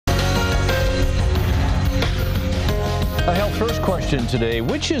Our Health First question today,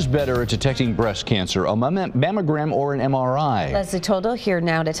 which is better at detecting breast cancer, a mammogram or an MRI? Leslie Toldo here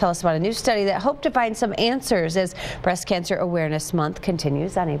now to tell us about a new study that hoped to find some answers as Breast Cancer Awareness Month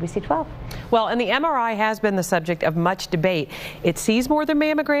continues on ABC12. Well, and the MRI has been the subject of much debate. It sees more than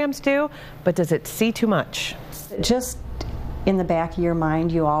mammograms do, but does it see too much? Just in the back of your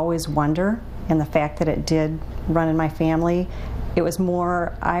mind, you always wonder, and the fact that it did run in my family, it was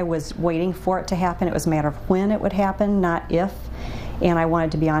more, I was waiting for it to happen. It was a matter of when it would happen, not if. And I wanted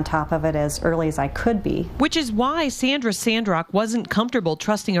to be on top of it as early as I could be. Which is why Sandra Sandrock wasn't comfortable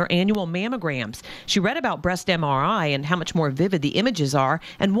trusting her annual mammograms. She read about breast MRI and how much more vivid the images are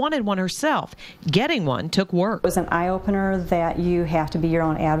and wanted one herself. Getting one took work. It was an eye-opener that you have to be your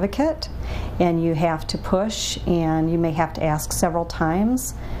own advocate and you have to push and you may have to ask several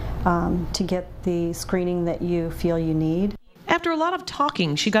times to get the screening that you feel you need. After a lot of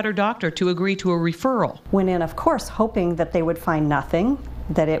talking, she got her doctor to agree to a referral. Went in, of course, hoping that they would find nothing,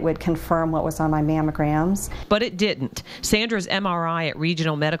 that it would confirm what was on my mammograms. But it didn't. Sandra's MRI at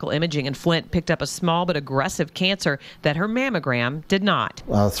Regional Medical Imaging in Flint picked up a small but aggressive cancer that her mammogram did not.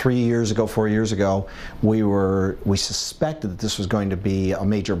 3 years ago, 4 years ago, we suspected that this was going to be a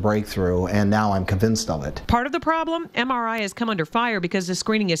major breakthrough, and now I'm convinced of it. Part of the problem, MRI has come under fire because the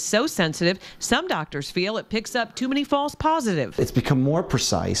screening is so sensitive, some doctors feel it picks up too many false positives. It's become more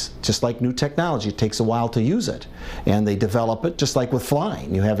precise, just like new technology. It takes a while to use it, and they develop it just like with flying.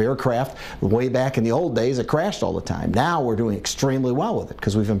 You have aircraft, way back in the old days, it crashed all the time. Now we're doing extremely well with it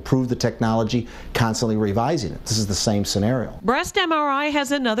because we've improved the technology, constantly revising it. This is the same scenario. Breast MRI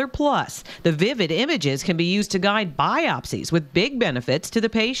has another plus. The vivid images can be used to guide biopsies with big benefits to the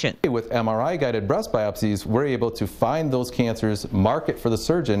patient. With MRI-guided breast biopsies, we're able to find those cancers, mark it for the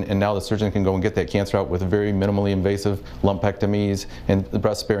surgeon, and now the surgeon can go and get that cancer out with very minimally invasive lumpectomies and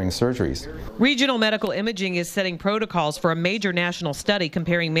breast-sparing surgeries. Regional Medical Imaging is setting protocols for a major national study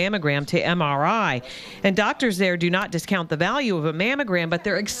comparing mammogram to MRI. And doctors there do not discount the value of a mammogram, but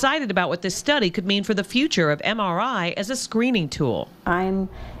they're excited about what this study could mean for the future of MRI as a screening tool. I'm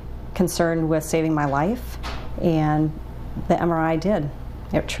concerned with saving my life, and the MRI did.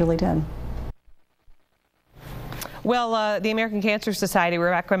 It truly did. Well, the American Cancer Society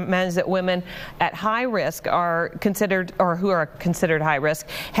recommends that women at high risk are considered, or who are considered high risk,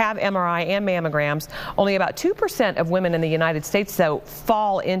 have MRI and mammograms. Only about 2% of women in the United States, though,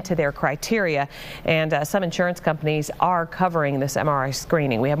 fall into their criteria, and some insurance companies are covering this MRI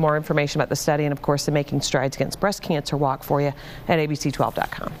screening. We have more information about the study and, of course, the Making Strides Against Breast Cancer walk for you at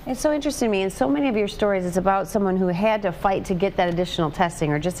ABC12.com. It's so interesting to me, in so many of your stories, it's about someone who had to fight to get that additional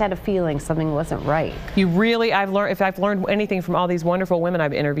testing or just had a feeling something wasn't right. You really, if I've learned anything from all these wonderful women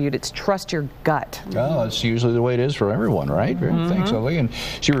I've interviewed, it's trust your gut. Oh, that's usually the way it is for everyone, right? Thanks, Lily. And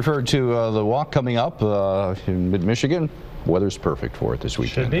she referred to the walk coming up in mid-Michigan. Weather's perfect for it this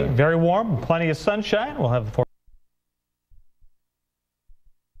weekend. Should be very warm, plenty of sunshine. We'll have